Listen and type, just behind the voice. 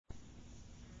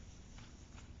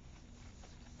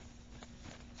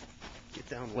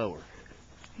down lower.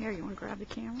 Here, you want to grab the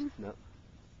camera? No.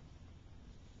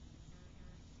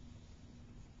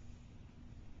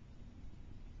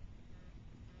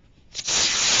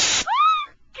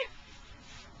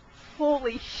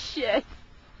 Holy shit!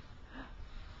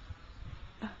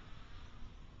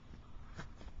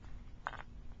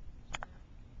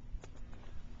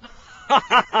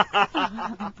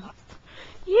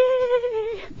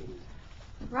 Yay!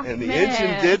 Rocket And the Man.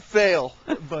 engine did fail,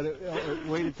 but it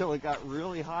waited till it got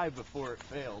really high before it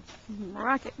failed.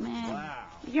 Rocket Man. Wow.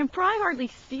 You can probably hardly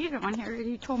see it on here.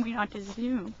 You told me not to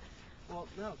zoom. Well,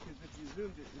 no, because if you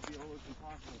zoomed it, it'd be almost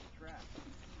impossible to track.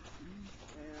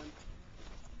 And,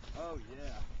 oh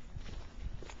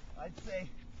yeah. I'd say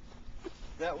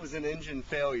that was an engine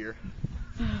failure.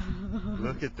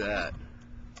 Look at that.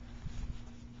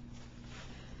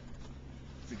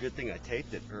 It's a good thing I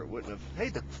taped it, or it wouldn't have. Hey,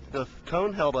 the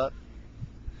cone held up.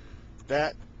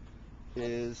 That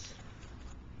is,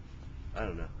 I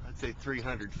don't know, I'd say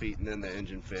 300 feet, and then the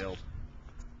engine failed.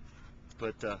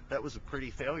 But that was a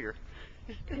pretty failure.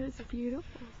 It was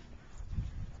beautiful.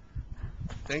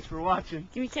 Thanks for watching.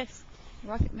 Give me a kiss.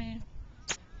 Rocket Man.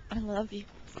 I love you.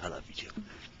 I love you too.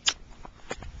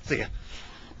 See ya.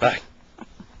 Bye.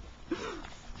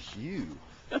 Phew.